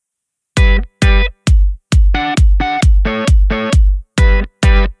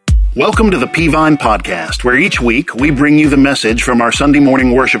Welcome to the Peavine Podcast, where each week we bring you the message from our Sunday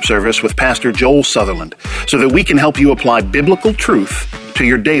morning worship service with Pastor Joel Sutherland, so that we can help you apply biblical truth to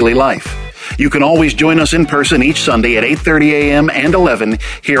your daily life. You can always join us in person each Sunday at 8:30 a.m. and 11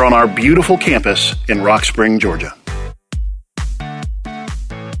 here on our beautiful campus in Rock Spring, Georgia.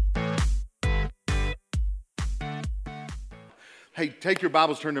 Hey, take your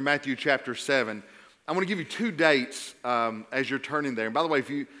Bibles, turn to Matthew chapter 7. I want to give you two dates as you're turning there. And by the way,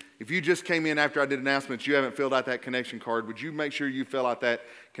 if you just came in after I did announcements, you haven't filled out that connection card, would you make sure you fill out that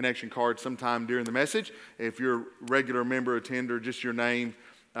connection card sometime during the message? If you're a regular member, attender, just your name,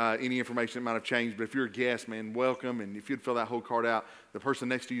 any information that might have changed. But if you're a guest, man, welcome. And if you'd fill that whole card out, the person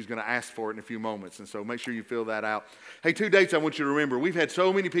next to you is going to ask for it in a few moments. And so make sure you fill that out. Hey, two dates I want you to remember. We've had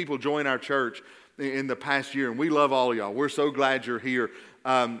so many people join our church in the past year, and we love all of y'all. We're so glad you're here.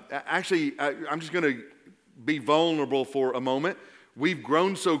 I'm just going to be vulnerable for a moment. We've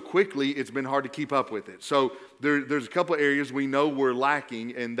grown so quickly, it's been hard to keep up with it. So there's a couple of areas we know we're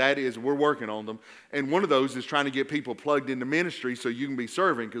lacking, and that is we're working on them. And one of those is trying to get people plugged into ministry so you can be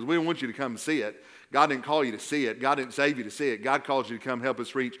serving, because we don't want you to come and see it. God didn't call you to see it. God didn't save you to see it. God called you to come help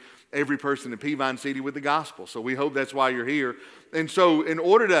us reach every person in Peavine City with the gospel. So we hope that's why you're here. And so in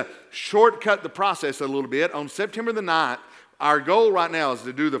order to shortcut the process a little bit, on September the 9th, our goal right now is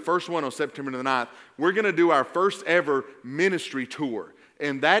to do the first one on September the 9th. We're going to do our first ever ministry tour.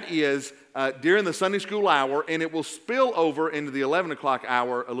 And that is during the Sunday school hour, and it will spill over into the 11 o'clock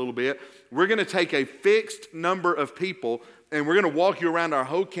hour a little bit. We're going to take a fixed number of people, and we're going to walk you around our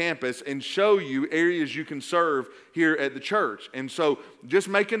whole campus and show you areas you can serve here at the church. And so just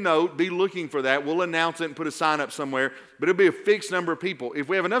make a note, be looking for that. We'll announce it and put a sign up somewhere, but it'll be a fixed number of people. If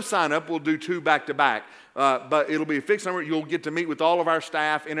we have enough sign up, we'll do two back to back. But it'll be a fixed number. You'll get to meet with all of our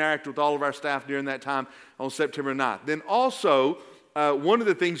staff, interact with all of our staff during that time on September 9th. Then also, one of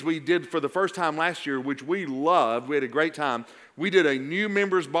the things we did for the first time last year, which we loved, we had a great time, we did a new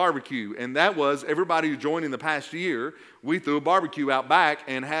members barbecue, and that was everybody who joined in the past year. We threw a barbecue out back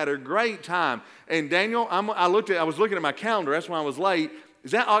and had a great time. And Daniel, I was looking at my calendar, that's why I was late.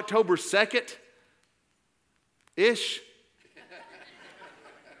 Is that October 2nd-ish?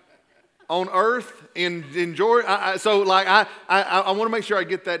 On Earth in Georgia? I want to make sure I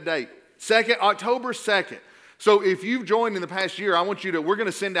get that date. October 2nd. So if you've joined in the past year, we're going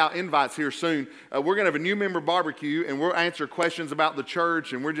to send out invites here soon. We're going to have a new member barbecue, and we'll answer questions about the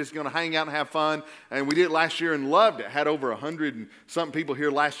church, and we're just going to hang out and have fun. And we did it last year and loved it. Had over 100 and something people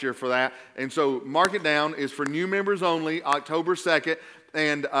here last year for that. And so mark it down. It's for new members only, October 2nd.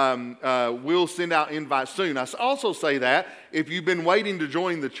 And we'll send out invites soon. I also say that if you've been waiting to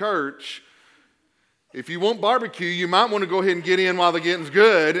join the church, if you want barbecue, you might want to go ahead and get in while the getting's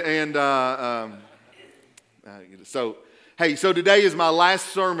good. And so today is my last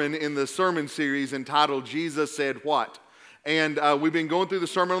sermon in the sermon series entitled Jesus Said What? And we've been going through the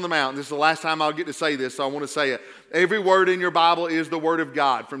Sermon on the Mount. This is the last time I'll get to say this, so I want to say it. Every word in your Bible is the Word of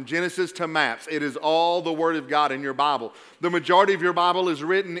God. From Genesis to Maps, it is all the Word of God in your Bible. The majority of your Bible is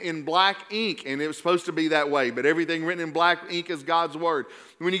written in black ink, and it was supposed to be that way, but everything written in black ink is God's Word.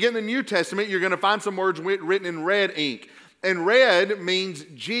 When you get in the New Testament, you're going to find some words written in red ink. And red means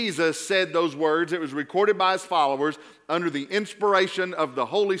Jesus said those words. It was recorded by his followers under the inspiration of the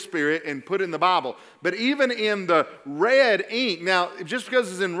Holy Spirit and put in the Bible. But even in the red ink, now just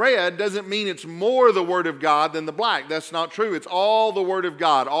because it's in red doesn't mean it's more the Word of God than the black. That's not true. It's all the Word of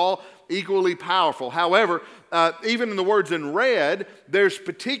God, all equally powerful. However, even in the words in red, there's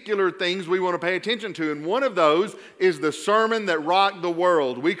particular things we want to pay attention to. And one of those is the sermon that rocked the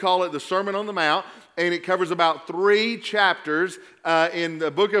world. We call it the Sermon on the Mount. And it covers about 3 chapters in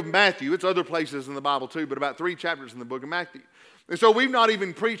the book of Matthew. It's other places in the Bible too, but about 3 chapters in the book of Matthew. And so we've not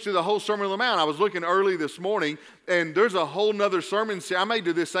even preached through the whole Sermon on the Mount. I was looking early this morning, and there's a whole nother sermon series. I may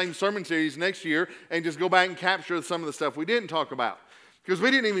do this same sermon series next year and just go back and capture some of the stuff we didn't talk about. Because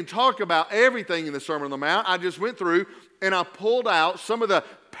we didn't even talk about everything in the Sermon on the Mount. I just went through and I pulled out some of the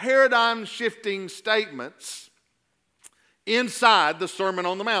paradigm-shifting statements inside the Sermon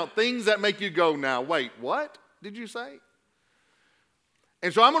on the Mount. Things that make you go, now, wait, what did you say?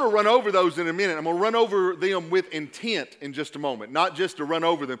 And so I'm going to run over those in a minute. I'm going to run over them with intent in just a moment. Not just to run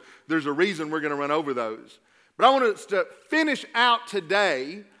over them. There's a reason we're going to run over those. But I want us to finish out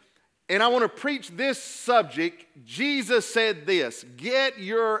today, and I want to preach this subject. Jesus said this: get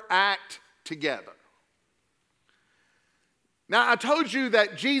your act together. Now, I told you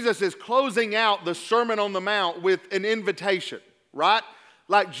that Jesus is closing out the Sermon on the Mount with an invitation, right?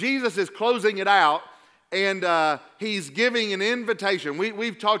 Like Jesus is closing it out, and he's giving an invitation.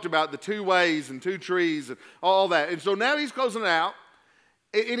 We've talked about the 2 ways and 2 trees and all that. And so now he's closing it out,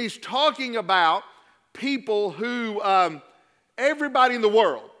 And he's talking about people who, everybody in the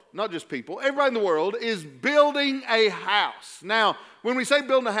world, not just people, everybody in the world is building a house. Now, when we say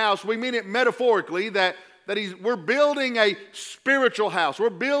building a house, we mean it metaphorically, that we're building a spiritual house. We're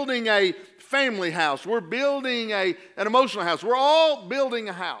building a family house. We're building an emotional house. We're all building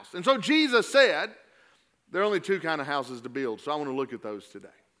a house. And so Jesus said, there are only two kind of houses to build. So I want to look at those today.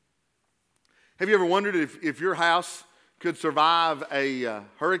 Have you ever wondered if your house could survive a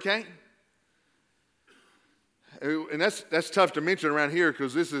hurricane? And that's tough to mention around here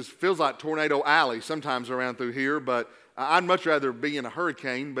because feels like Tornado Alley sometimes around through here, but I'd much rather be in a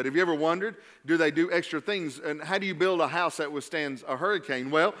hurricane. But have you ever wondered, do they do extra things? And how do you build a house that withstands a hurricane?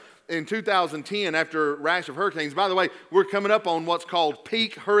 Well, in 2010, after a rash of hurricanes, by the way, we're coming up on what's called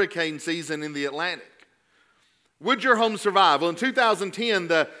peak hurricane season in the Atlantic. Would your home survive? Well, in 2010,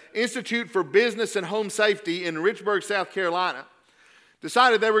 the Institute for Business and Home Safety in Richburg, South Carolina,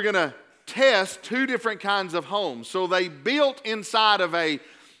 decided they were going to test two different kinds of homes. So they built inside of a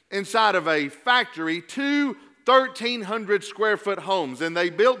factory two 1,300 square foot homes, and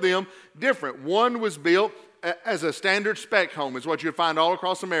they built them different. One was built as a standard spec home. It's what you'd find all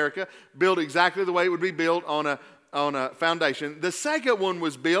across America, built exactly the way it would be built on a foundation. The second one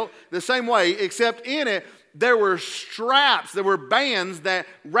was built the same way, except in it there were straps, there were bands that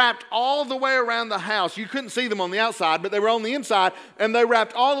wrapped all the way around the house. You couldn't see them on the outside, but they were on the inside, and they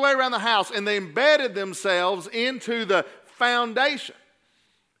wrapped all the way around the house, and they embedded themselves into the foundation.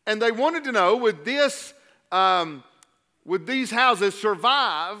 And they wanted to know, would these houses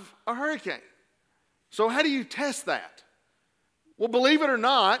survive a hurricane? So how do you test that? Well, believe it or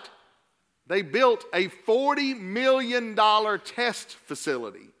not, they built a $40 million test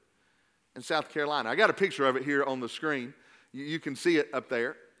facility in South Carolina. I got a picture of it here on the screen. You can see it up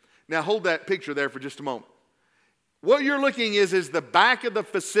there. Now hold that picture there for just a moment. What you're looking is the back of the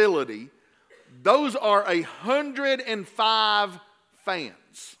facility. Those are 105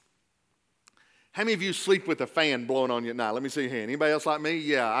 fans. How many of you sleep with a fan blowing on you at night? Let me see your hand. Anybody else like me?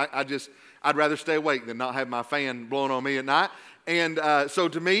 Yeah, I'd rather stay awake than not have my fan blowing on me at night. And so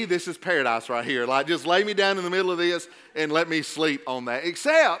to me, this is paradise right here. Like, just lay me down in the middle of this and let me sleep on that.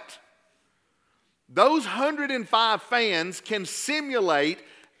 Except those 105 fans can simulate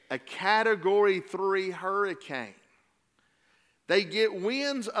a Category 3 hurricane. They get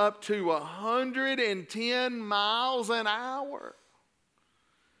winds up to 110 miles an hour.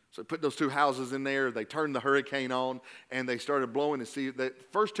 So they put those two houses in there, they turned the hurricane on, and they started blowing. And see, the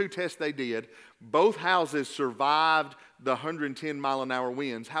first two tests they did, both houses survived the 110 mile an hour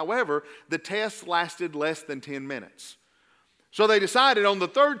winds. However, the test lasted less than 10 minutes. So they decided on the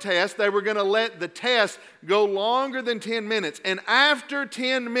third test, they were going to let the test go longer than 10 minutes. And after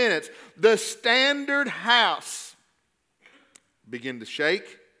 10 minutes, the standard house began to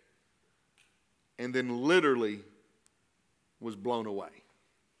shake and then literally was blown away.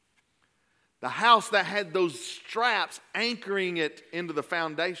 The house that had those straps anchoring it into the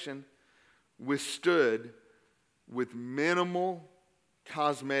foundation withstood with minimal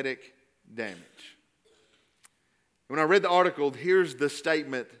cosmetic damage. When I read the article, here's the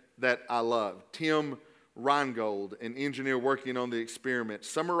statement that I love. Tim Reingold, an engineer working on the experiment,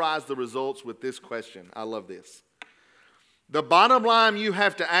 summarized the results with this question. I love this. The bottom line you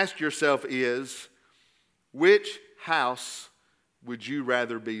have to ask yourself is, which house would you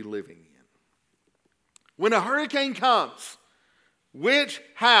rather be living in? When a hurricane comes, which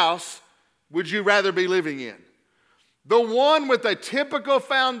house would you rather be living in? The one with a typical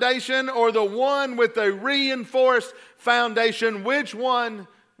foundation or the one with a reinforced foundation? Which one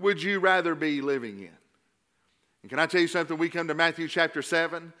would you rather be living in? And can I tell you something? We come to Matthew chapter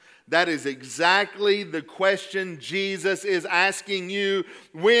 7. That is exactly the question Jesus is asking you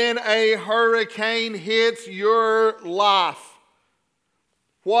when a hurricane hits your life.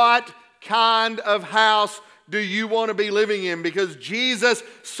 What kind of house do you want to be living in? Because Jesus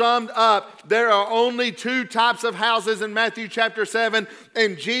summed up, there are only two types of houses in Matthew chapter 7,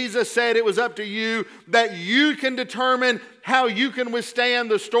 and Jesus said it was up to you, that you can determine how you can withstand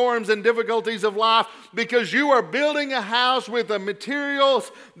the storms and difficulties of life, because you are building a house with the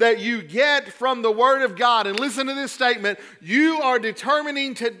materials that you get from the Word of God. And listen to this statement, you are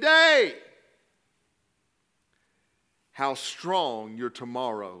determining today how strong your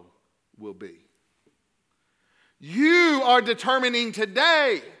tomorrow will be. You are determining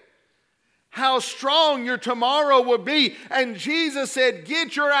today how strong your tomorrow will be. And Jesus said,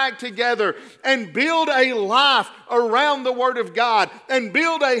 get your act together and build a life around the Word of God, and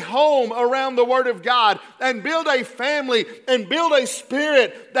build a home around the Word of God, and build a family and build a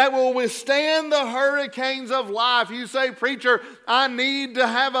spirit that will withstand the hurricanes of life. You say, preacher, I need to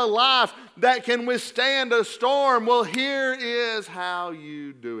have a life that can withstand a storm. Well, here is how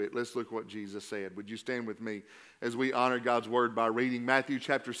you do it. Let's look what Jesus said. Would you stand with me as we honor God's Word by reading Matthew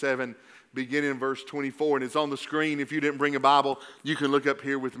chapter 7, beginning in verse 24. And it's on the screen. If you didn't bring a Bible, you can look up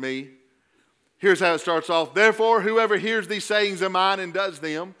here with me. Here's how it starts off. Therefore, whoever hears these sayings of mine and does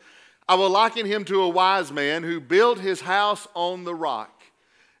them, I will liken him to a wise man who built his house on the rock.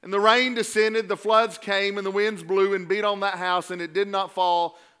 And the rain descended, the floods came, and the winds blew and beat on that house, and it did not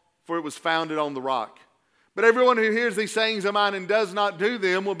fall, for it was founded on the rock. But everyone who hears these sayings of mine and does not do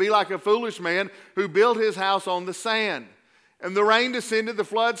them will be like a foolish man who built his house on the sand. And the rain descended, the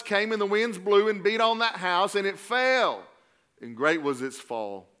floods came, and the winds blew and beat on that house, and it fell. And great was its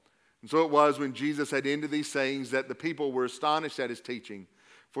fall. And so it was when Jesus had ended these sayings that the people were astonished at his teaching.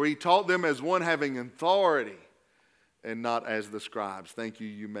 For he taught them as one having authority and not as the scribes. Thank you.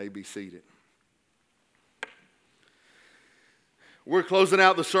 You may be seated. We're closing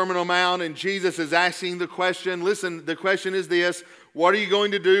out the Sermon on the Mount, and Jesus is asking the question. Listen, the question is this: what are you going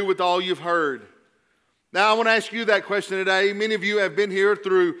to do with all you've heard? Now, I want to ask you that question today. Many of you have been here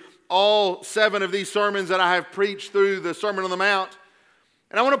through all 7 of these sermons that I have preached through the Sermon on the Mount.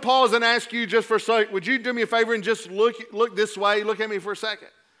 And I want to pause and ask you just for a second, would you do me a favor and just look this way, look at me for a second?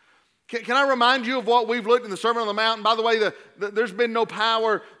 Can I remind you of what we've looked in the Sermon on the Mount? And by the way, there's been no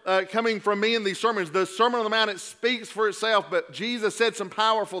power coming from me in these sermons. The Sermon on the Mount, it speaks for itself, but Jesus said some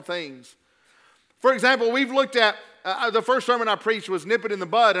powerful things. For example, we've looked at, the first sermon I preached was nip it in the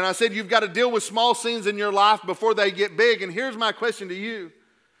bud, and I said you've got to deal with small sins in your life before they get big. And here's my question to you.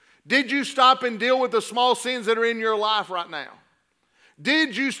 Did you stop and deal with the small sins that are in your life right now?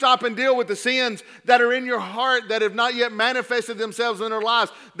 Did you stop and deal with the sins that are in your heart that have not yet manifested themselves in our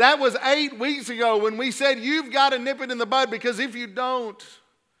lives? That was 8 weeks ago when we said you've got to nip it in the bud, because if you don't,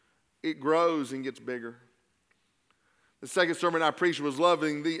 it grows and gets bigger. The second sermon I preached was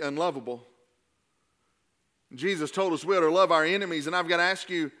loving the unlovable. Jesus told us we ought to love our enemies, and I've got to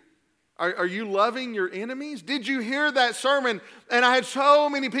ask you, are you loving your enemies? Did you hear that sermon? And I had so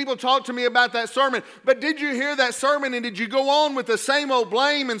many people talk to me about that sermon. But did you hear that sermon, and did you go on with the same old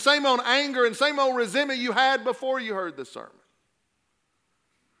blame and same old anger and same old resentment you had before you heard the sermon?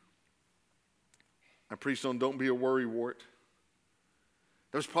 I preached on don't be a worrywart.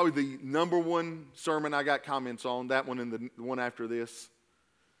 That was probably the number one sermon I got comments on, that one and the one after this.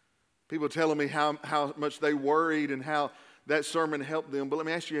 People telling me how much they worried and how that sermon helped them. But let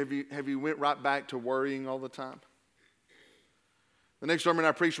me ask you, have you went right back to worrying all the time? The next sermon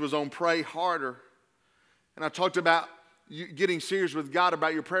I preached was on pray harder. And I talked about you getting serious with God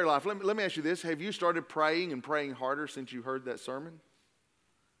about your prayer life. Let me ask you this. Have you started praying and praying harder since you heard that sermon?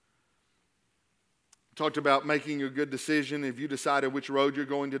 I talked about making a good decision. Have you decided which road you're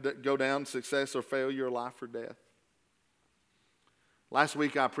going to go down, success or failure, life or death? Last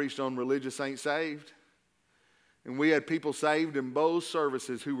week I preached on religious ain't saved. And we had people saved in both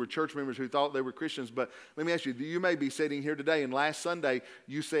services who were church members who thought they were Christians. But let me ask you, you may be sitting here today, and last Sunday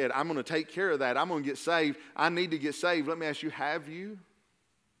you said, I'm going to take care of that. I'm going to get saved. I need to get saved. Let me ask you, have you?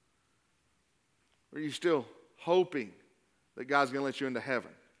 Or are you still hoping that God's going to let you into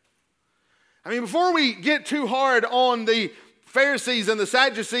heaven? I mean, before we get too hard on the Pharisees and the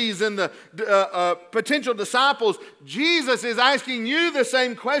Sadducees and the potential disciples, Jesus is asking you the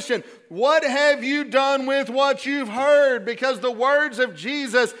same question. What have you done with what you've heard? Because the words of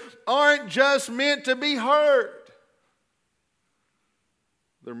Jesus aren't just meant to be heard.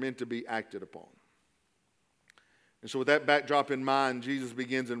 They're meant to be acted upon. And so with that backdrop in mind, Jesus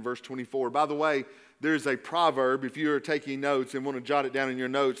begins in verse 24. By the way, there's a proverb, if you're taking notes and want to jot it down in your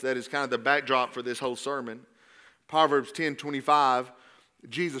notes, that is kind of the backdrop for this whole sermon. Proverbs 10:25,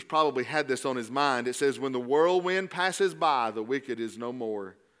 Jesus probably had this on his mind. It says, when the whirlwind passes by, the wicked is no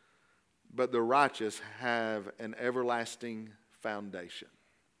more, but the righteous have an everlasting foundation.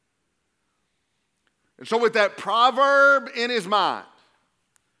 And so with that proverb in his mind,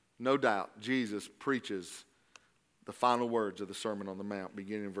 no doubt Jesus preaches the final words of the Sermon on the Mount,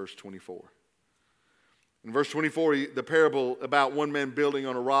 beginning in verse 24. In verse 24, the parable about one man building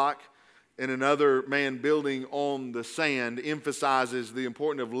on a rock and another man building on the sand emphasizes the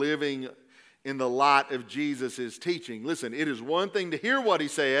importance of living in the light of Jesus' teaching. Listen, it is one thing to hear what he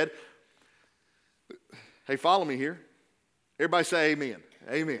said. Hey, follow me here. Everybody say amen.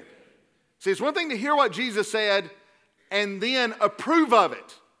 Amen. See, it's one thing to hear what Jesus said and then approve of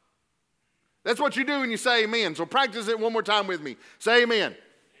it. That's what you do when you say amen. So practice it one more time with me. Say amen.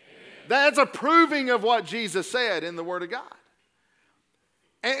 That's a proving of what Jesus said in the Word of God.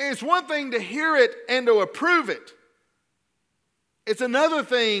 And it's one thing to hear it and to approve it. It's another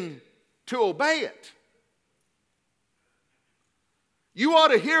thing to obey it. You ought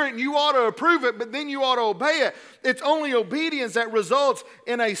to hear it and you ought to approve it, but then you ought to obey it. It's only obedience that results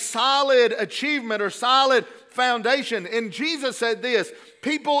in a solid achievement or solid foundation. And Jesus said this,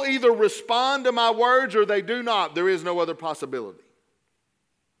 people either respond to my words or they do not. There is no other possibility.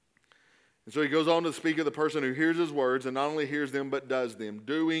 And so he goes on to speak of the person who hears his words and not only hears them but does them.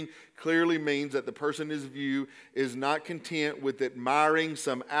 Doing clearly means that the person in his view is not content with admiring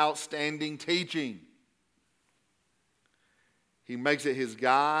some outstanding teaching. He makes it his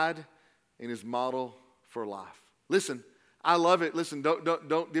guide and his model for life. Listen, I love it. Listen,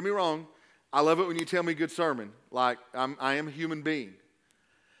 don't get me wrong. I love it when you tell me a good sermon. Like I am a human being.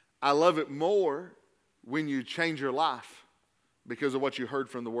 I love it more when you change your life because of what you heard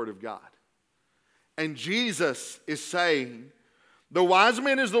from the Word of God. And Jesus is saying, the wise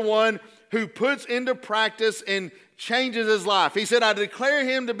man is the one who puts into practice and changes his life. He said, I declare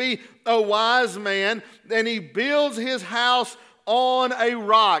him to be a wise man, and he builds his house on a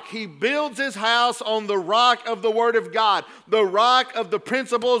rock. He builds his house on the rock of the Word of God, the rock of the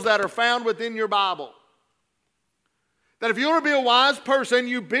principles that are found within your Bible. That if you want to be a wise person,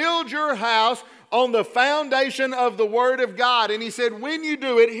 you build your house on the foundation of the Word of God. And he said, when you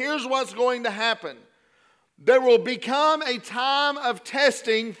do it, here's what's going to happen. There will become a time of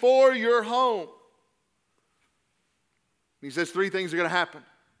testing for your home. He says three things are going to happen.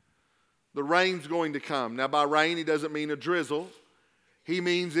 The rain's going to come. Now by rain, he doesn't mean a drizzle. He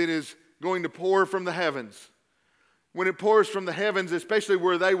means it is going to pour from the heavens. When it pours from the heavens, especially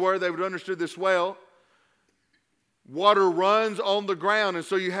where they would have understood this well, water runs on the ground, and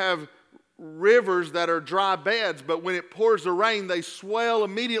so you have rivers that are dry beds, but when it pours the rain, they swell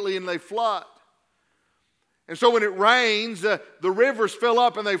immediately and they flood. And so when it rains, the rivers fill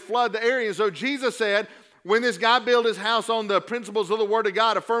up and they flood the area. And so Jesus said, when this guy built his house on the principles of the Word of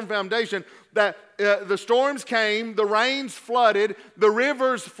God, a firm foundation, that the storms came, the rains flooded, the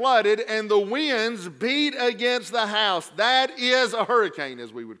rivers flooded, and the winds beat against the house. That is a hurricane,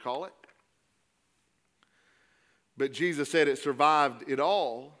 as we would call it. But Jesus said it survived it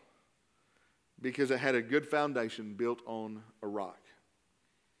all because it had a good foundation built on a rock.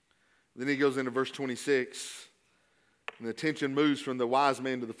 Then he goes into verse 26, and the attention moves from the wise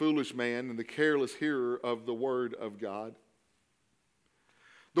man to the foolish man and the careless hearer of the Word of God.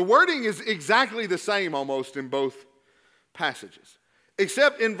 The wording is exactly the same almost in both passages,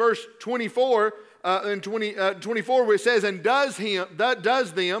 except in verse 24, 24 where it says, and does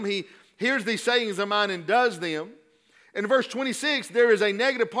them, he hears these sayings of mine and does them. In verse 26, there is a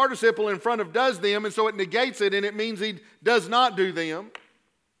negative participle in front of does them, and so it negates it, and it means he does not do them.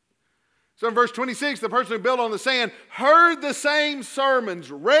 So in verse 26, the person who built on the sand heard the same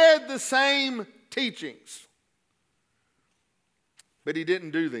sermons, read the same teachings, but he didn't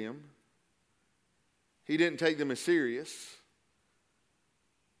do them. He didn't take them as serious.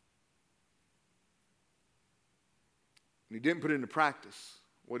 And he didn't put into practice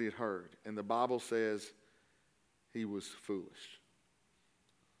what he had heard. And the Bible says he was foolish.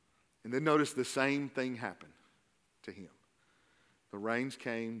 And then notice the same thing happened to him. The rains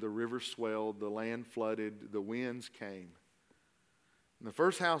came, the rivers swelled, the land flooded, the winds came. And the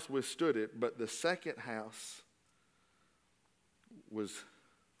first house withstood it, but the second house was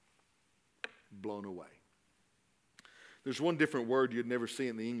blown away. There's one different word you'd never see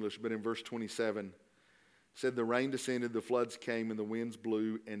in the English, but in verse 27, it said the rain descended, the floods came, and the winds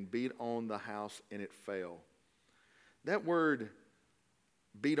blew and beat on the house, and it fell. That word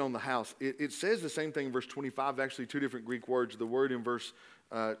beat on the house. It says the same thing in verse 25, actually two different Greek words. The word in verse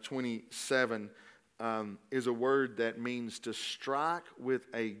 27 is a word that means to strike with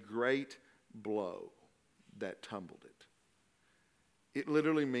a great blow that tumbled it. It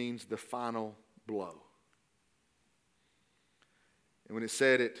literally means the final blow. And when it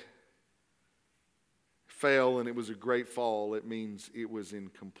said it fell and it was a great fall, it means it was in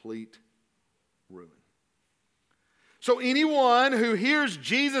complete ruin. So anyone who hears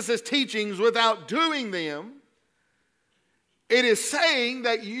Jesus' teachings without doing them, it is saying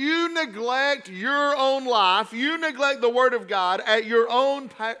that you neglect your own life, you neglect the Word of God at your own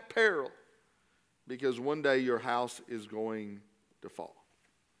peril, because one day your house is going to fall.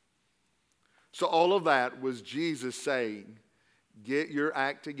 So all of that was Jesus saying, get your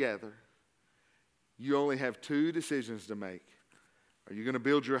act together. You only have two decisions to make. Are you going to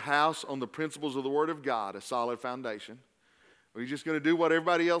build your house on the principles of the Word of God, a solid foundation? Are you just going to do what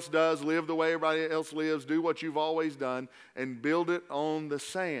everybody else does, live the way everybody else lives, do what you've always done, and build it on the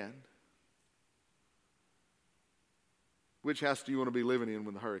sand? Which house do you want to be living in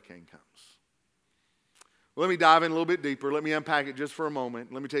when the hurricane comes? Well, let me dive in a little bit deeper. Let me unpack it just for a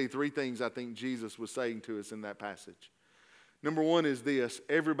moment. Let me tell you three things I think Jesus was saying to us in that passage. Number one is this: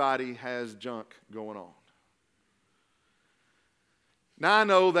 everybody has junk going on. Now, I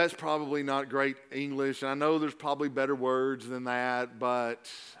know that's probably not great English, and I know there's probably better words than that, but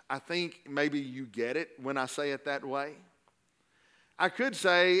I think maybe you get it when I say it that way. I could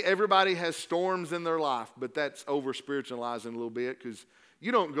say everybody has storms in their life, but that's over-spiritualizing a little bit, because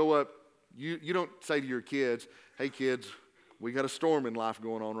you don't go up, you don't say to your kids, hey kids, we got a storm in life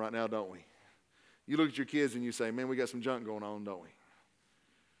going on right now, don't we? You look at your kids and you say, man, we got some junk going on, don't we?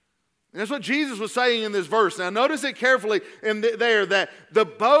 And that's what Jesus was saying in this verse. Now notice it carefully in there that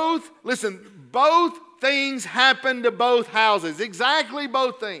both things happened to both houses. Exactly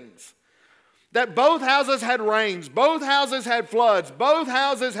both things. That both houses had rains, both houses had floods, both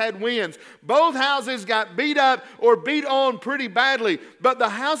houses had winds, both houses got beat up or beat on pretty badly. But the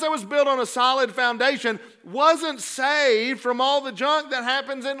house that was built on a solid foundation wasn't saved from all the junk that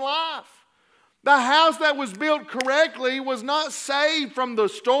happens in life. The house that was built correctly was not saved from the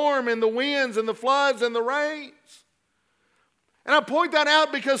storm and the winds and the floods and the rains. And I point that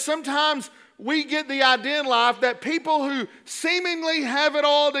out because sometimes we get the idea in life that people who seemingly have it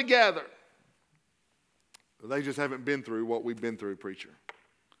all together, they just haven't been through what we've been through, preacher.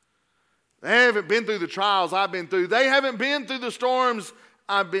 They haven't been through the trials I've been through. They haven't been through the storms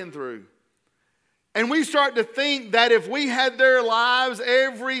I've been through. And we start to think that if we had their lives,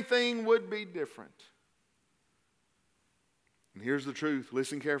 everything would be different. And here's the truth.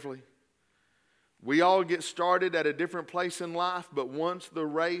 Listen carefully. We all get started at a different place in life, but once the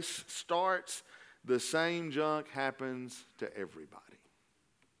race starts, the same junk happens to everybody.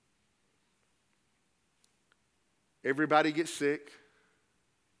 Everybody gets sick.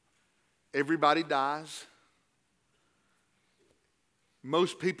 Everybody dies.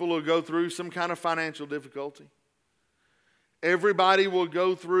 Most people will go through some kind of financial difficulty. Everybody will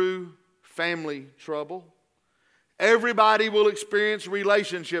go through family trouble. Everybody will experience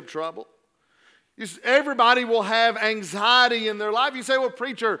relationship trouble. Everybody will have anxiety in their life. You say, well,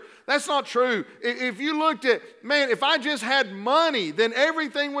 preacher, that's not true. If you looked at, man, if I just had money, then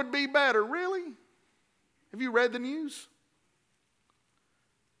everything would be better. Really? Have you read the news?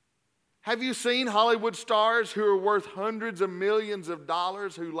 Have you seen Hollywood stars who are worth hundreds of millions of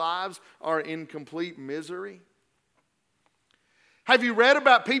dollars whose lives are in complete misery? Have you read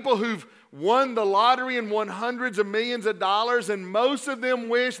about people who've won the lottery and won hundreds of millions of dollars and most of them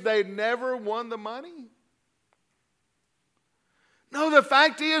wish they'd never won the money? No, the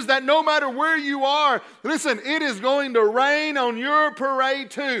fact is that no matter where you are, listen, it is going to rain on your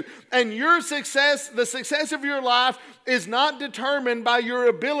parade too. And your success, the success of your life, is not determined by your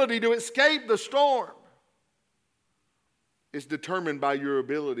ability to escape the storm. It's determined by your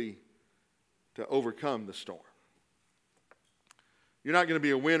ability to overcome the storm. You're not going to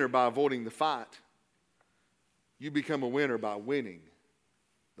be a winner by avoiding the fight. You become a winner by winning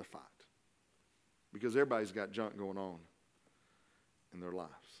the fight. Because everybody's got junk going on in their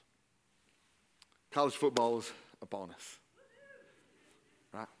lives. College football is upon us.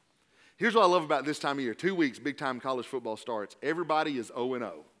 Right? Here's what I love about this time of year. 2 weeks, big time college football starts. Everybody is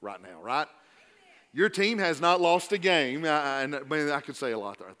 0-0 right now, right? Your team has not lost a game. I could say a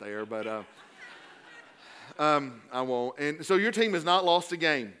lot right there, but I won't. And so your team has not lost a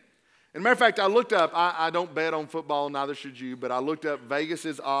game. As a matter of fact, I looked up, I don't bet on football, neither should you, but I looked up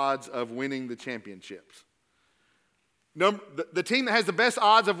Vegas's odds of winning the championships. The team that has the best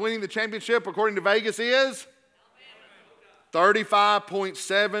odds of winning the championship, according to Vegas, is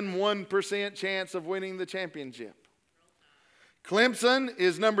 35.71% chance of winning the championship. Clemson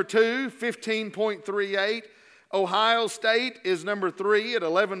is number 2, 15.38. Ohio State is number 3 at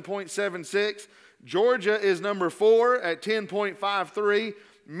 11.76. Georgia is number 4 at 10.53.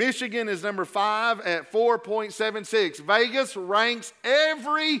 Michigan is number 5 at 4.76. Vegas ranks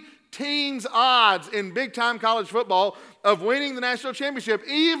every team's odds in big-time college football of winning the national championship.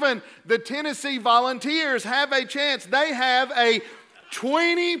 Even the Tennessee Volunteers have a chance. They have a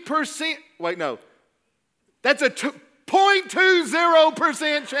 20%, wait, no. That's a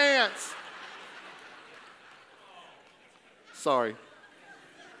 0.20% chance. Sorry.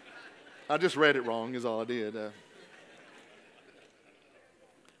 I just read it wrong is all I did.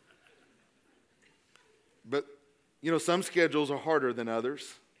 But, you know, some schedules are harder than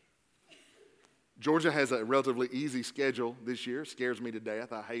others. Georgia has a relatively easy schedule this year. Scares me to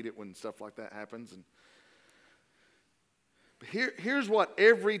death. I hate it when stuff like that happens. Here's what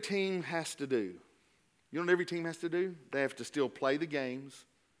every team has to do. You know what every team has to do? They have to still play the games,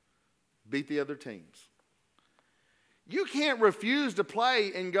 beat the other teams. You can't refuse to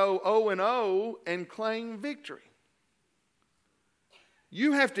play and go 0-0 and claim victory.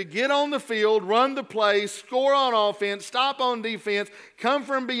 You have to get on the field, run the play, score on offense, stop on defense, come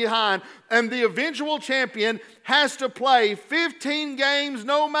from behind, and the eventual champion has to play 15 games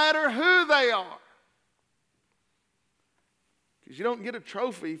no matter who they are. Because you don't get a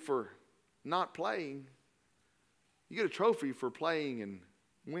trophy for not playing. You get a trophy for playing and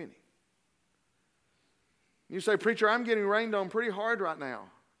winning. You say, preacher, I'm getting rained on pretty hard right now.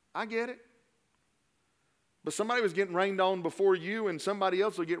 I get it. But somebody was getting rained on before you, and somebody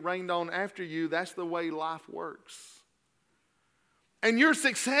else will get rained on after you. That's the way life works. And your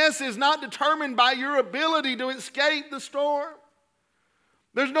success is not determined by your ability to escape the storm.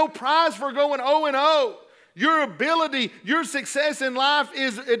 There's no prize for going 0-0. Your ability, your success in life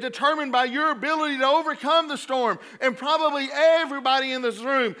is determined by your ability to overcome the storm. And probably everybody in this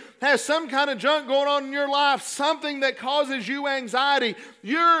room has some kind of junk going on in your life, something that causes you anxiety.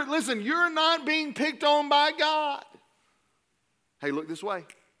 You're not being picked on by God. Hey, look this way.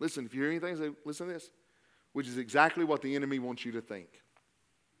 Listen, if you hear anything, say, listen to this, which is exactly what the enemy wants you to think.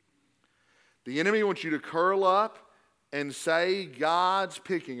 The enemy wants you to curl up and say, God's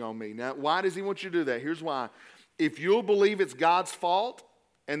picking on me. Now, why does he want you to do that? Here's why. If you'll believe it's God's fault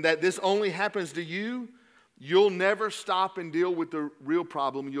and that this only happens to you, you'll never stop and deal with the real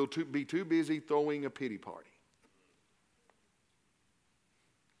problem. You'll be too busy throwing a pity party.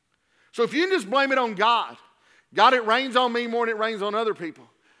 So if you can just blame it on God, God, it rains on me more than it rains on other people.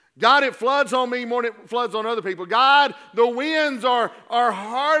 God, it floods on me more than it floods on other people. God, the winds are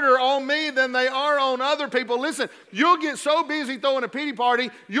harder on me than they are on other people. Listen, you'll get so busy throwing a pity party,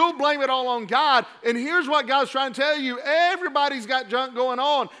 you'll blame it all on God. And here's what God's trying to tell you. Everybody's got junk going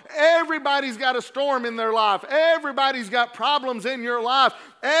on. Everybody's got a storm in their life. Everybody's got problems in your life.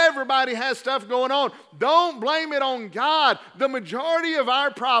 Everybody has stuff going on. Don't blame it on God. The majority of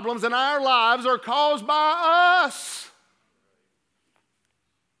our problems in our lives are caused by us.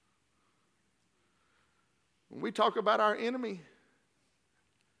 When we talk about our enemy,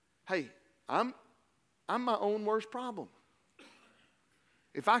 hey, I'm my own worst problem.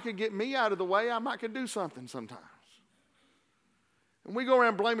 If I could get me out of the way, I might could do something sometimes. And we go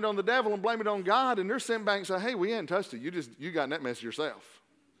around blame it on the devil and blame it on God, and they're sitting back and say, hey, we ain't touched it. You got in that mess yourself.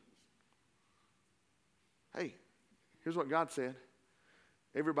 Hey, here's what God said.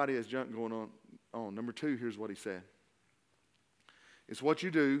 Everybody has junk going on. Number 2, here's what he said. It's what you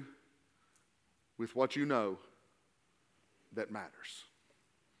do with what you know that matters.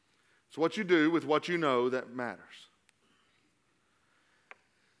 It's what you do with what you know that matters.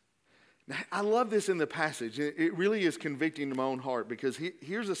 Now, I love this in the passage. It really is convicting to my own heart because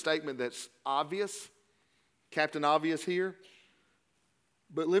here's a statement that's obvious, Captain Obvious here,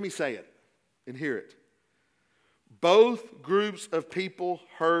 but let me say it and hear it. Both groups of people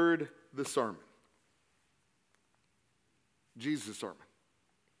heard the sermon. Jesus' sermon.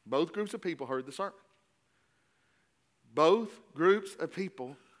 Both groups of people heard the sermon. Both groups of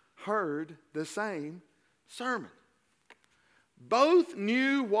people heard the same sermon. Both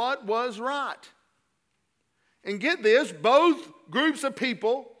knew what was right. And get this, both groups of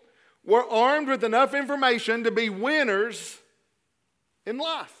people were armed with enough information to be winners in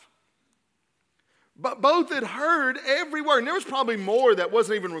life. But both had heard every word. And there was probably more that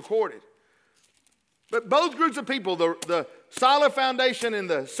wasn't even recorded. But both groups of people, the Solid Foundation and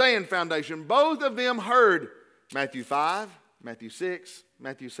the Sand Foundation, both of them heard Matthew 5, Matthew 6,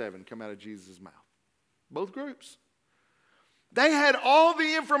 Matthew 7 come out of Jesus' mouth. Both groups. They had all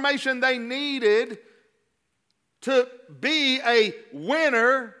the information they needed to be a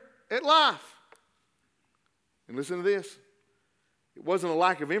winner at life. And listen to this. It wasn't a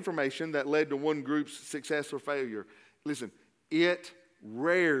lack of information that led to one group's success or failure. Listen, it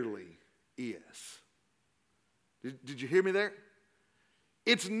rarely is. Did you hear me there?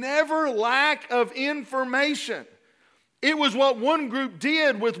 It's never lack of information. It was what one group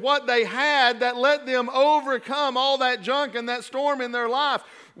did with what they had that let them overcome all that junk and that storm in their life.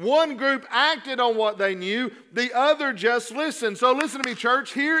 One group acted on what they knew. The other just listened. So listen to me,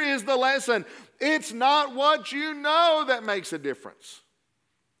 church. Here is the lesson. It's not what you know that makes a difference.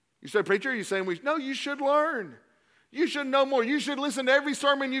 You say, preacher, are you saying no, you should learn. You should know more. You should listen to every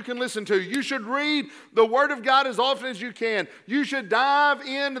sermon you can listen to. You should read the Word of God as often as you can. You should dive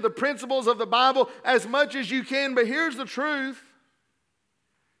into the principles of the Bible as much as you can. But here's the truth.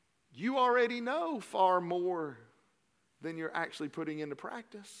 You already know far more than you're actually putting into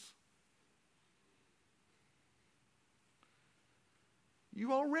practice.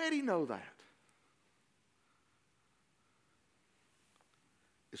 You already know that.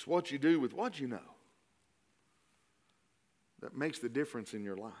 It's what you do with what you know that makes the difference in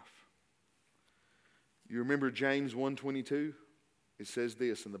your life. You remember James 1:22? It says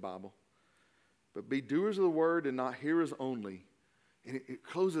this in the Bible. But be doers of the word and not hearers only. And it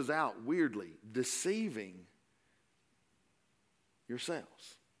closes out weirdly, deceiving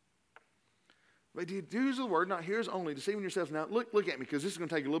yourselves. But be doers of the word, not hearers only, deceiving yourselves. Now look at me, because this is going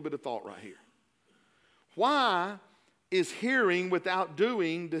to take a little bit of thought right here. Why is hearing without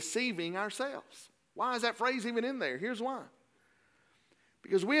doing deceiving ourselves? Why is that phrase even in there? Here's why.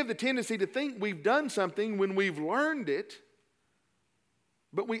 Because we have the tendency to think we've done something when we've learned it,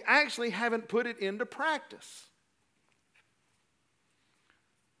 but we actually haven't put it into practice.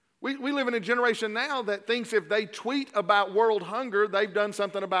 We live in a generation now that thinks if they tweet about world hunger, they've done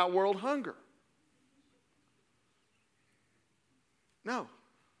something about world hunger. No.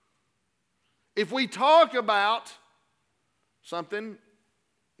 If we talk about something,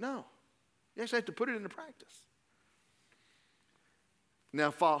 no. You actually have to put it into practice.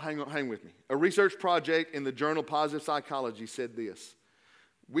 Now, hang with me. A research project in the journal Positive Psychology said this.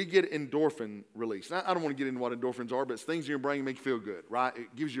 We get endorphin release. Now, I don't want to get into what endorphins are, but it's things in your brain that make you feel good, right?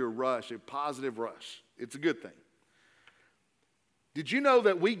 It gives you a rush, a positive rush. It's a good thing. Did you know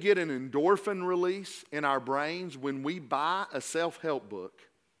that we get an endorphin release in our brains when we buy a self-help book?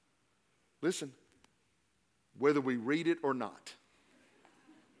 Listen, whether we read it or not.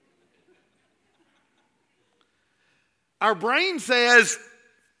 Our brain says,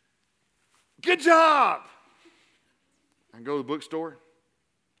 good job. I go to the bookstore.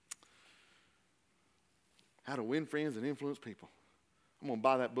 How to Win Friends and Influence People. I'm going to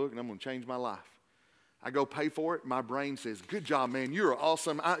buy that book and I'm going to change my life. I go pay for it. My brain says, good job, man. You're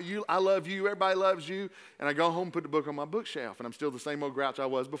awesome. I love you. Everybody loves you. And I go home and put the book on my bookshelf. And I'm still the same old grouch I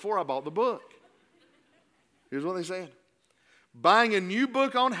was before I bought the book. Here's what they said. Buying a new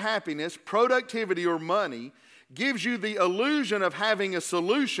book on happiness, productivity, or money gives you the illusion of having a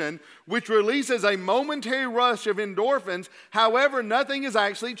solution which releases a momentary rush of endorphins. However, nothing has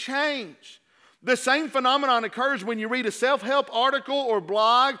actually changed. The same phenomenon occurs when you read a self-help article or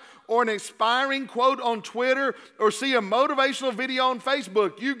blog or an inspiring quote on Twitter or see a motivational video on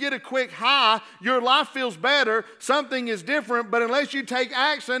Facebook. You get a quick high, your life feels better, something is different, but unless you take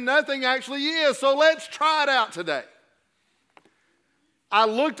action, nothing actually is. So let's try it out today. I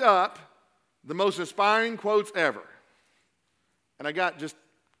looked up the most inspiring quotes ever. And I got just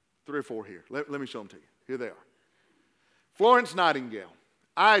 3 or 4 here. Let me show them to you. Here they are. Florence Nightingale.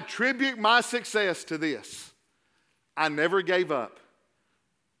 I attribute my success to this. I never gave up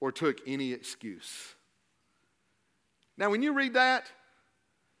or took any excuse. Now, when you read that,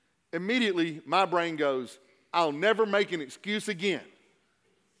 immediately my brain goes, I'll never make an excuse again.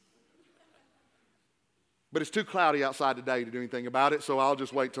 But it's too cloudy outside today to do anything about it, so I'll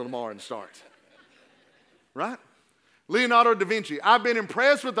just wait till tomorrow and start. Right? Leonardo da Vinci. I've been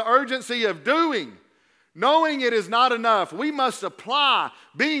impressed with the urgency of doing. Knowing it is not enough. We must apply.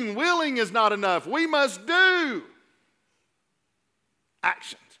 Being willing is not enough. We must do.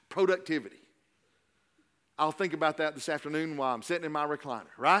 Actions. Productivity. I'll think about that this afternoon while I'm sitting in my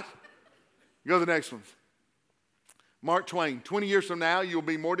recliner, right? Go to the next one. Mark Twain. 20 years from now, you'll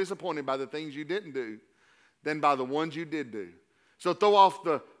be more disappointed by the things you didn't do than by the ones you did do. So throw off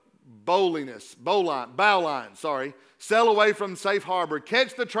the bow line, sail away from safe harbor,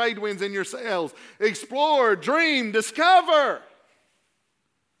 catch the trade winds in your sails, explore, dream, discover.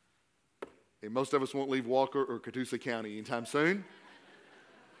 And most of us won't leave Walker or Catoosa County anytime soon.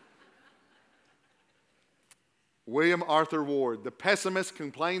 William Arthur Ward, the pessimist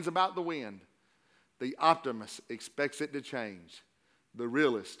complains about the wind. The optimist expects it to change. The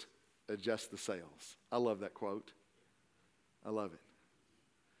realist adjusts the sails. I love that quote. I love it.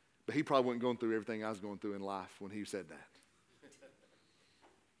 But he probably wasn't going through everything I was going through in life when he said that.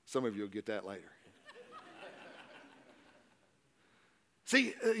 Some of you will get that later.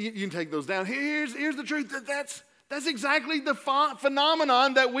 See, you can take those down. Here's the truth. That's exactly the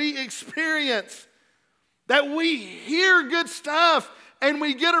phenomenon that we experience. That we hear good stuff and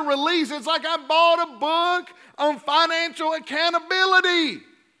we get a release. It's like I bought a book on financial accountability.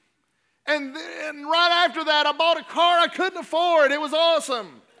 And right after that, I bought a car I couldn't afford. It was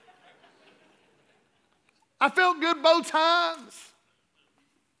awesome. I felt good both times.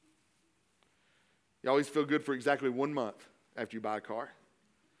 You always feel good for exactly 1 month after you buy a car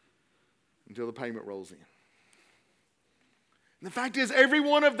until the payment rolls in. And the fact is, every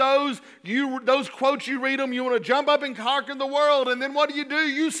one of those quotes, you read them, you want to jump up and conquer the world, and then what do?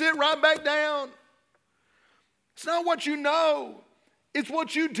 You sit right back down. It's not what you know. It's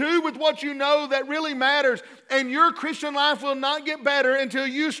what you do with what you know that really matters. And your Christian life will not get better until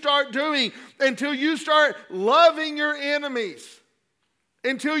you start doing, until you start loving your enemies,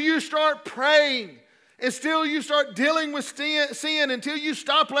 until you start praying, until you start dealing with sin, until you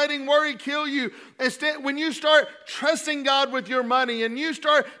stop letting worry kill you. Instead, when you start trusting God with your money and you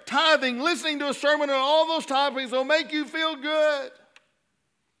start tithing, listening to a sermon on all those topics will make you feel good.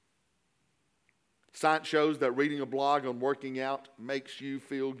 Science shows that reading a blog on working out makes you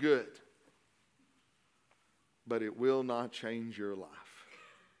feel good, but it will not change your life.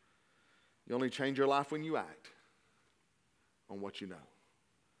 You only change your life when you act on what you know.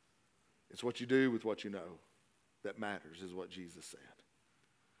 It's what you do with what you know that matters, is what Jesus said.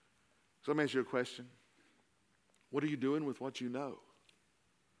 So let me ask you a question. What are you doing with what you know?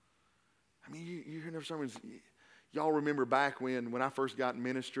 I mean, you hear sermons. Y'all remember back when I first got in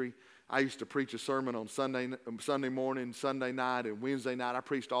ministry, I used to preach a sermon on Sunday morning, Sunday night, and Wednesday night. I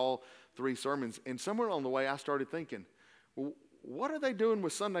preached all 3 sermons. And somewhere along the way, I started thinking, well, what are they doing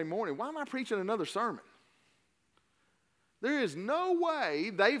with Sunday morning? Why am I preaching another sermon? There is no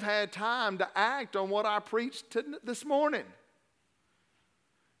way they've had time to act on what I preached this morning.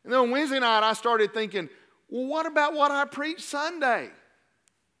 And then on Wednesday night, I started thinking, well, what about what I preached Sunday?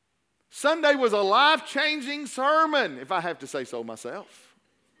 Sunday was a life-changing sermon, if I have to say so myself.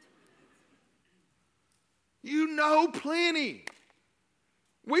 You know plenty.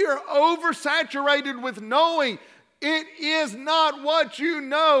 We are oversaturated with knowing. It is not what you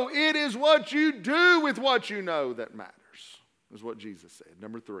know. It is what you do with what you know that matters, is what Jesus said.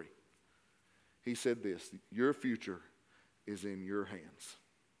 Number 3, he said this: your future is in your hands.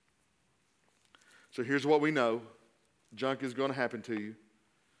 So here's what we know. Junk is going to happen to you.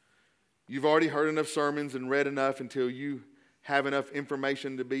 You've already heard enough sermons and read enough until you have enough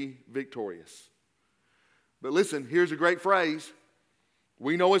information to be victorious. But listen, here's a great phrase.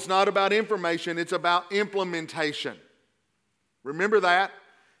 We know it's not about information, it's about implementation. Remember that.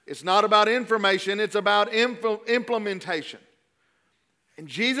 It's not about information, it's about implementation. And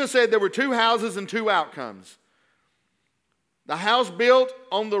Jesus said there were 2 houses and 2 outcomes. The house built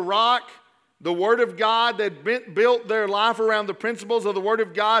on the rock, the Word of God, that built their life around the principles of the Word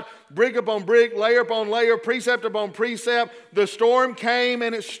of God, brick upon brick, layer upon layer, precept upon precept. The storm came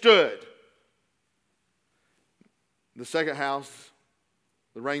and it stood. The second house,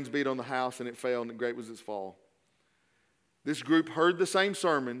 the rains beat on the house and it fell, and great was its fall. This group heard the same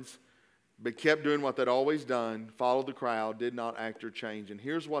sermons, but kept doing what they'd always done, followed the crowd, did not act or change. And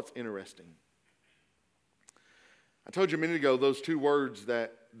here's what's interesting. I told you a minute ago, those 2 words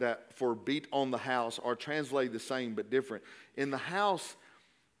that for beat on the house are translated the same but different. In the house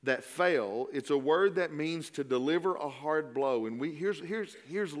that fell, it's a word that means to deliver a hard blow. And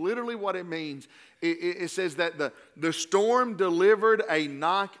here's literally what it means. It says that the storm delivered a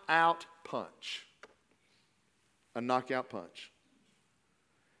knockout punch. A knockout punch.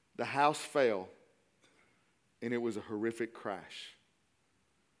 The house fell, and it was a horrific crash.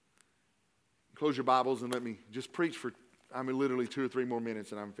 Close your Bibles and let me just preach for, literally 2 or 3 more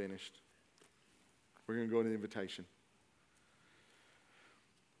minutes and I'm finished. We're going to go into the invitation.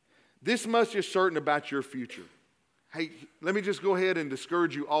 This much is certain about your future. Hey, let me just go ahead and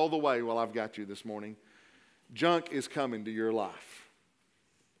discourage you all the way while I've got you this morning. Junk is coming to your life.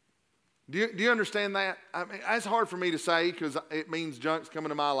 Do you understand that? I mean, that's hard for me to say because it means junk's coming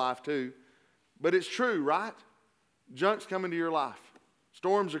to my life too. But it's true, right? Junk's coming to your life.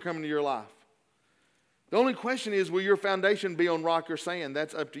 Storms are coming to your life. The only question is, will your foundation be on rock or sand?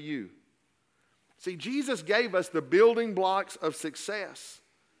 That's up to you. See, Jesus gave us the building blocks of success.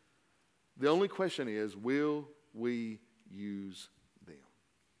 The only question is, will we use them?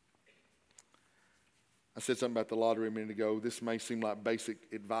 I said something about the lottery a minute ago. This may seem like basic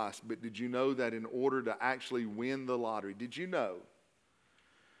advice, but did you know that in order to actually win the lottery, did you know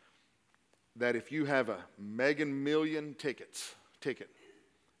that if you have a Mega Million ticket,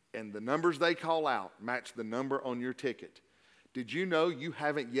 and the numbers they call out match the number on your ticket, did you know you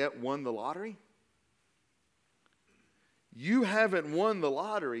haven't yet won the lottery? You haven't won the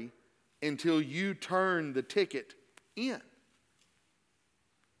lottery until you turn the ticket in.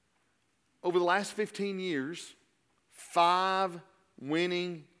 Over the last 15 years, 5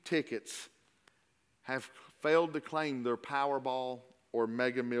 winning tickets have failed to claim their Powerball or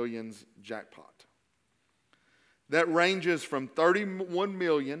Mega Millions jackpot. That ranges from $31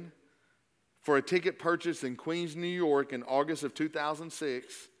 million for a ticket purchased in Queens, New York in August of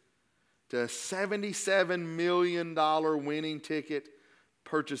 2006 to a $77 million winning ticket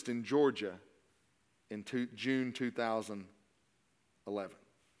purchased in Georgia in June 2011.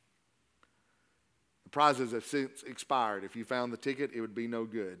 The prizes have since expired. If you found the ticket, it would be no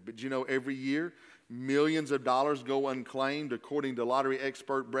good. But you know, every year, millions of dollars go unclaimed. According to lottery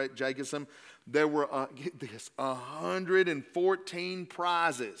expert Brett Jacobson, there were, get this, 114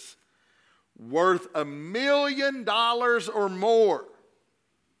 prizes worth $1 million or more.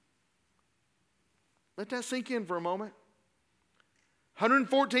 Let that sink in for a moment.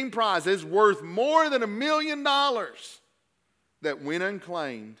 114 prizes worth more than $1 million that went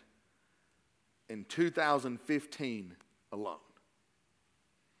unclaimed in 2015 alone.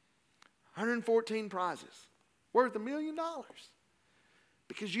 114 prizes worth $1 million.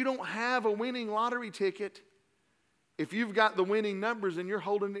 Because you don't have a winning lottery ticket if you've got the winning numbers and you're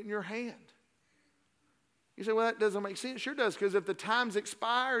holding it in your hand. You say, well, that doesn't make sense. Sure does, because if the time's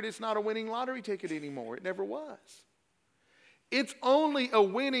expired, it's not a winning lottery ticket anymore. It never was. It's only a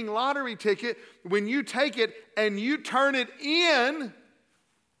winning lottery ticket when you take it and you turn it in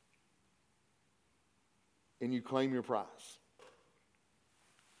and you claim your prize.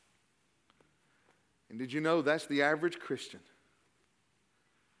 And did you know that's the average Christian?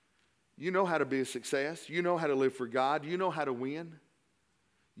 You know how to be a success. You know how to live for God. You know how to win.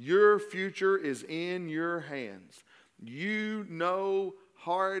 Your future is in your hands. You know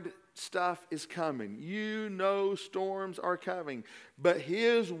hard stuff is coming. You know storms are coming. But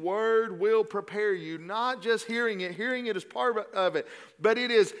His Word will prepare you. Not just hearing it. Hearing it is part of it. But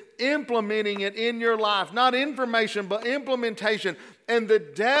it is implementing it in your life. Not information, but implementation. And the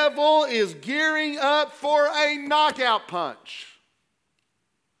devil is gearing up for a knockout punch.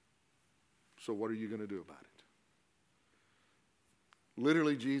 So what are you going to do about it?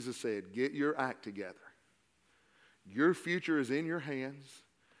 Literally, Jesus said, get your act together. Your future is in your hands.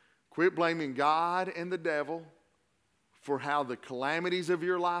 Quit blaming God and the devil for how the calamities of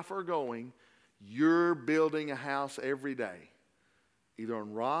your life are going. You're building a house every day, either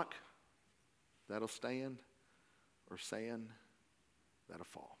on rock, that'll stand, or sand, that'll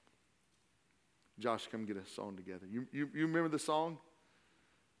fall. Josh, come get a song together. You remember the song?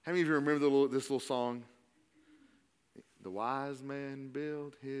 How many of you remember this little song? The wise man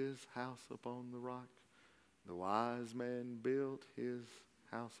built his house upon the rock. The wise man built his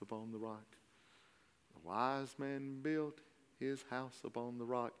house upon the rock. The wise man built his house upon the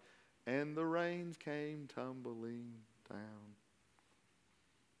rock, and the rains came tumbling down.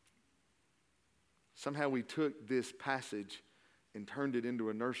 Somehow we took this passage and turned it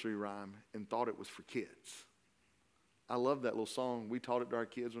into a nursery rhyme and thought it was for kids. I love that little song. We taught it to our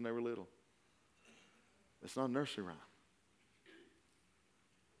kids when they were little. It's not a nursery rhyme.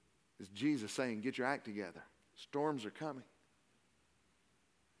 It's Jesus saying, get your act together. Storms are coming.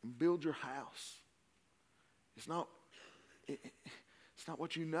 And build your house. It's not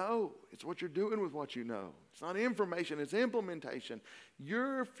what you know. It's what you're doing with what you know. It's not information. It's implementation.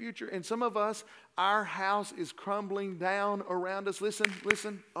 Your future. And some of us, our house is crumbling down around us.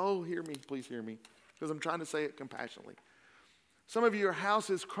 Listen. Oh, hear me. Please hear me. Because I'm trying to say it compassionately. Some of your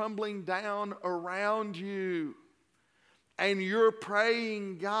house is crumbling down around you. And you're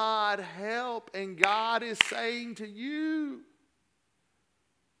praying, God, help. And God is saying to you,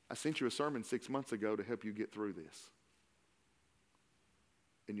 I sent you a sermon 6 months ago to help you get through this.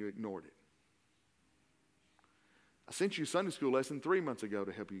 And you ignored it. I sent you a Sunday school lesson 3 months ago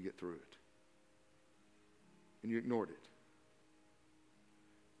to help you get through it. And you ignored it.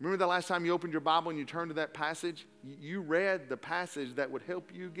 Remember the last time you opened your Bible and you turned to that passage? You read the passage that would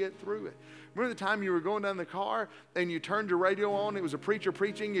help you get through it. Remember the time you were going down the car and you turned your radio on, it was a preacher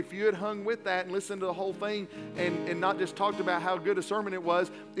preaching. If you had hung with that and listened to the whole thing and not just talked about how good a sermon it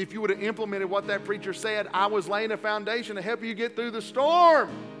was, if you would have implemented what that preacher said, I was laying a foundation to help you get through the storm.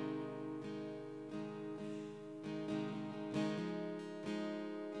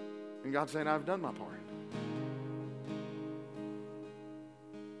 And God's saying, I've done my part.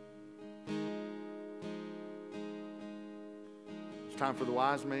 Time for the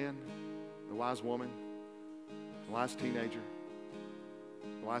wise man, the wise woman, the wise teenager,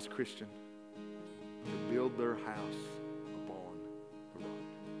 the wise Christian to build their house upon the rock.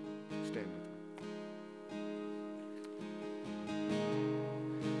 Stand with me.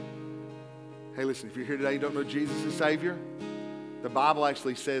 Hey, listen, if you're here today and you don't know Jesus as Savior, the Bible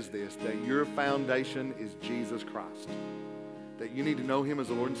actually says this, that your foundation is Jesus Christ. That you need to know Him as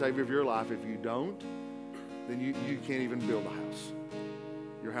the Lord and Savior of your life. If you don't, then you can't even build a house.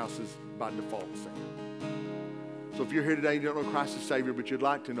 Your house is by default sinner. So if you're here today and you don't know Christ as Savior, but you'd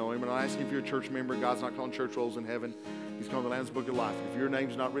like to know Him, and I'm asking if you're a church member, God's not calling church rolls in heaven. He's calling the Lamb's Book of Life. If your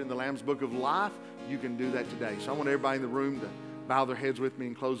name's not written in the Lamb's Book of Life, you can do that today. So I want everybody in the room to bow their heads with me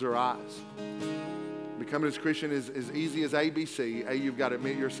and close their eyes. Becoming a Christian is as easy as ABC. A, you've got to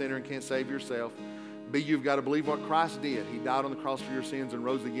admit you're a sinner and can't save yourself. B, you've got to believe what Christ did. He died on the cross for your sins and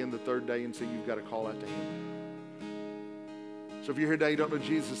rose again the third day. And C, you've got to call out to Him. So if you're here today, you don't know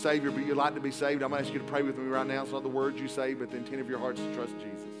Jesus as Savior, but you'd like to be saved, I'm going to ask you to pray with me right now. It's not the words you say, but the intent of your heart is to trust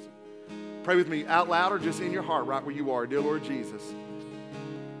Jesus. Pray with me out loud or just in your heart right where you are. Dear Lord Jesus,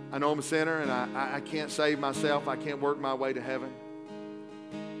 I know I'm a sinner and I can't save myself. I can't work my way to heaven.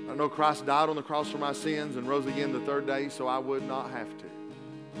 I know Christ died on the cross for my sins and rose again the third day, so I would not have to.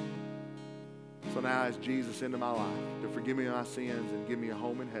 So now I ask Jesus into my life to forgive me my sins and give me a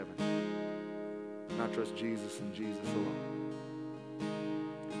home in heaven. And I trust Jesus and Jesus alone.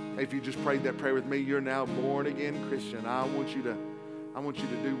 Hey, if you just prayed that prayer with me, you're now born again Christian. I want you to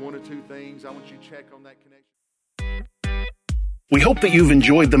do one or two things. I want you to check on that connection. We hope that you've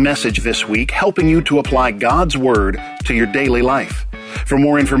enjoyed the message this week, helping you to apply God's Word to your daily life. For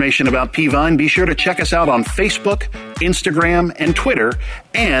more information about Peavine, be sure to check us out on Facebook, Instagram, and Twitter,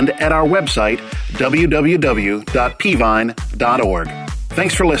 and at our website, www.peavine.org.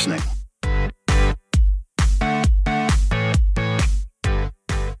 Thanks for listening.